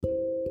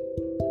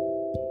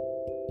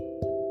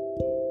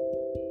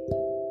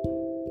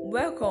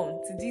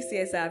Welcome to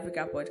DCSI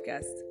Africa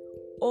Podcast,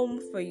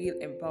 Home for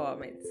Youth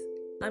Empowerment.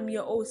 I'm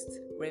your host,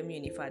 Remy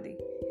Unifade.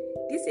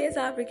 DCSI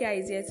Africa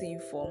is here to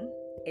inform,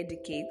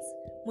 educate,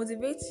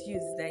 motivate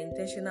youth that are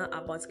intentional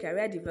about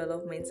career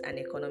development and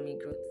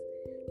economic growth.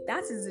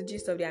 That is the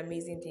gist of the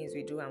amazing things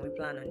we do and we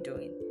plan on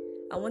doing.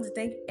 I want to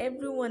thank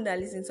everyone that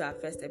listened to our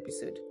first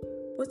episode,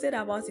 posted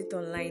about it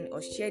online or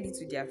shared it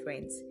with their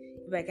friends.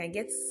 If I can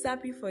get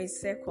sappy for a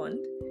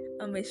second,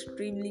 I'm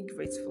extremely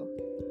grateful.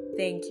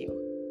 Thank you.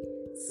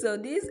 So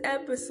this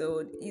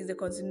episode is a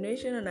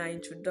continuation on our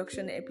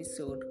introduction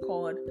episode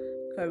called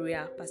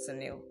Career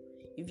Personnel.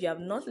 If you have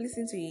not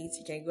listened to it,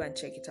 you can go and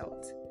check it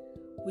out.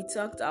 We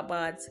talked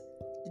about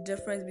the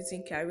difference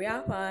between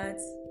career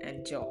paths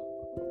and job.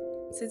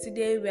 So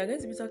today we are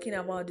going to be talking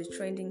about the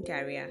trending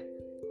career,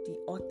 the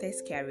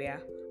hottest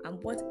career,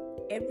 and what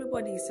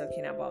everybody is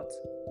talking about.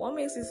 What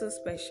makes it so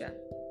special?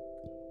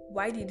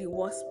 Why did the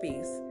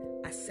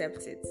workspace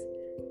accept it?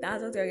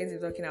 That's what we're going to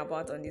be talking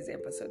about on this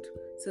episode.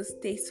 So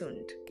stay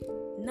tuned.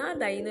 Now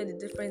that you know the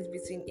difference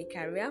between a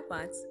career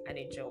path and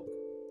a job,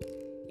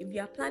 if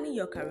you are planning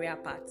your career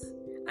path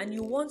and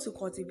you want to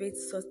cultivate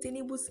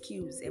sustainable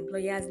skills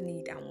employers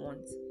need and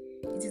want,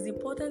 it is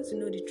important to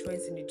know the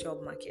trends in the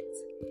job market.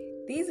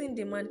 These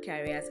in-demand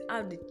careers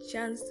have the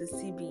chance to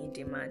still be in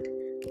demand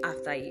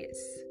after years.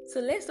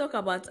 So let's talk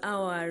about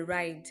how I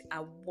arrived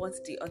at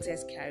what the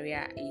hottest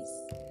career is.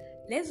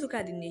 Let's look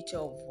at the nature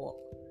of work,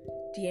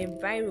 the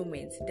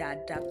environment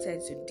that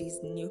adapted to these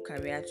new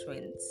career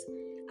trends,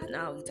 and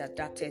how it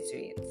adapted to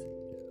it.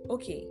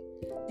 Okay,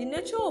 the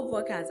nature of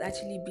work has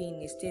actually been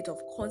in a state of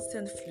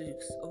constant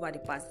flux over the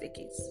past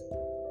decades.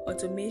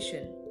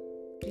 Automation,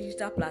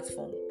 digital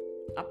platform,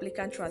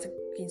 applicant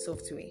tracking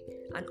software,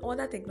 and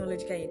other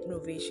technological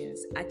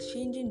innovations are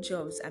changing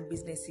jobs and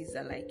businesses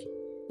alike.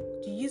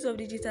 The use of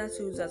digital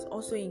tools has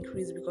also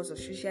increased because of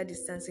social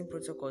distancing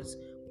protocols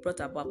brought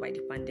about by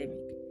the pandemic.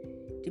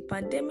 The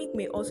pandemic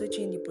may also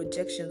change the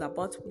projections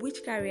about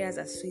which careers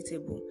are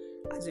suitable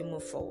as we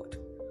move forward.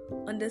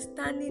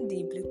 Understanding the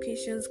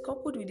implications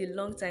coupled with the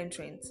long-term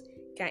trends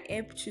can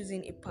help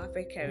choosing a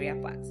perfect career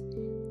path.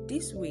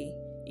 This way,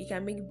 you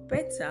can make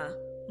better,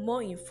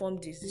 more informed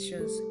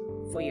decisions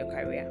for your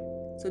career.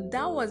 So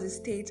that was the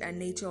state and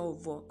nature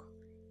of work,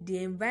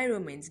 the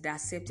environment that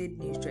accepted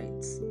new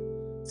trends.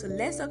 So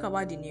let's talk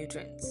about the new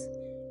trends.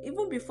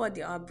 Even before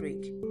the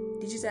outbreak,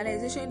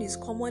 digitalization is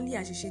commonly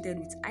associated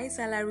with high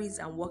salaries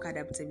and work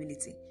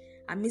adaptability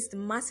amidst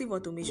massive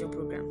automation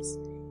programs.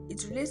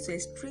 It relates to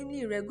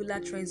extremely irregular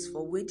trends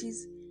for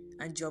wages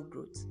and job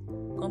growth.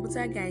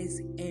 Computer guys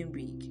earn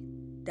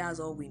big. That's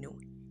all we know.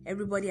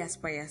 Everybody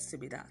aspires to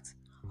be that.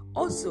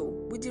 Also,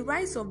 with the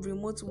rise of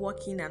remote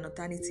working and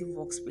alternative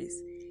workspace,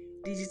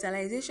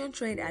 digitalization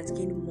trend has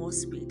gained more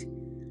speed.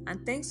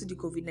 And thanks to the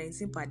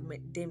COVID-19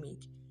 pandemic,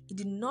 it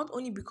did not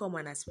only become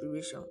an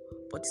aspiration,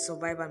 but a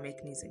survival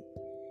mechanism.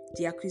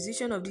 The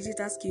acquisition of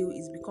digital skill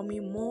is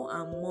becoming more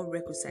and more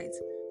requisite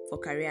for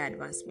career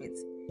advancement.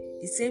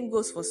 The same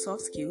goes for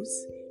soft skills,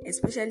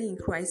 especially in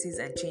crisis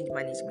and change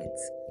management.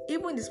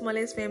 Even the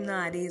smallest firms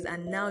nowadays are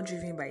now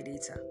driven by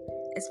data,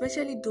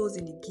 especially those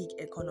in the gig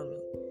economy.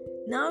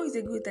 Now is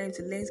a good time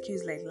to learn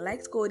skills like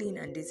light coding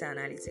and data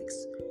analytics.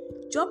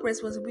 Job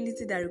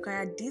responsibilities that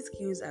require these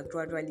skills are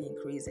gradually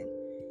increasing.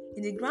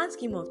 In the grand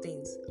scheme of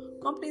things,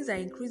 companies are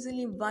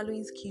increasingly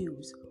valuing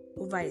skills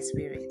over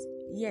experience.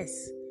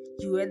 Yes,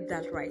 you heard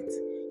that right.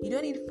 You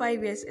don't need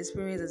 5 years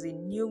experience as a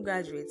new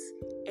graduate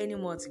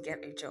anymore to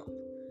get a job.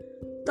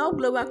 Top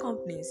global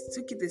companies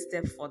took it a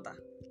step further,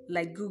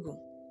 like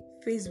Google,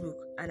 Facebook,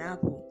 and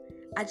Apple,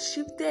 had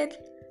shifted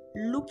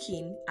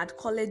looking at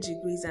college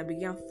degrees and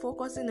began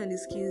focusing on the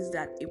skills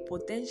that a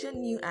potential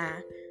new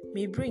hire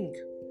may bring.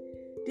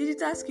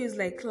 Digital skills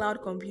like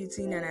cloud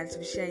computing and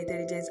artificial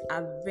intelligence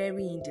are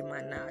very in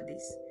demand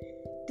nowadays.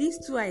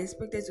 These two are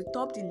expected to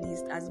top the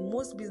list as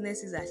most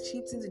businesses are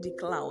shifting to the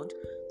cloud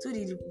to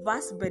the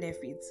vast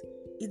benefits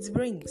it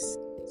brings.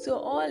 So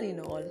all in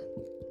all,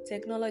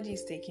 technology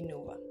is taking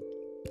over.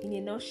 In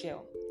a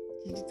nutshell,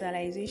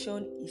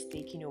 digitalization is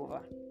taking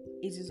over.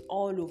 It is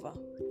all over.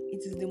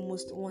 It is the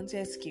most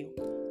wanted skill,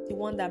 the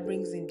one that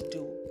brings in the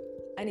dough,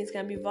 and it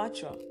can be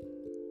virtual.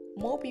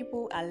 More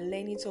people are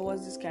leaning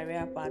towards this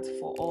career path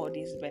for all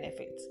these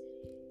benefits.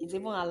 It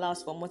even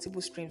allows for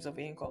multiple streams of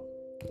income.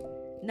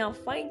 Now,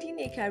 finding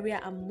a career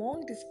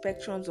among the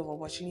spectrums of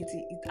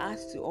opportunity it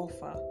has to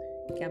offer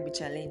can be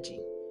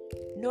challenging.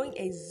 Knowing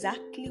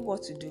exactly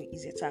what to do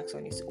is a task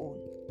on its own.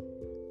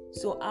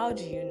 So how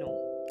do you know?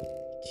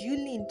 Do you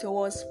lean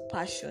towards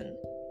passion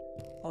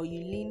or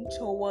you lean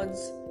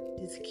towards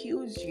the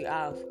skills you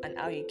have and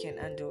how you can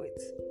handle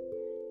it?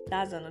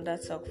 That's another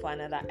talk for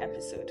another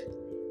episode.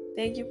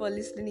 Thank you for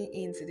listening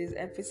in to this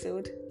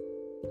episode.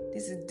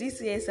 This is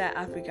DCSI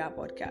Africa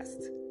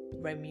Podcast.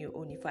 Remy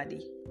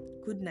Unifade.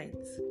 Good night.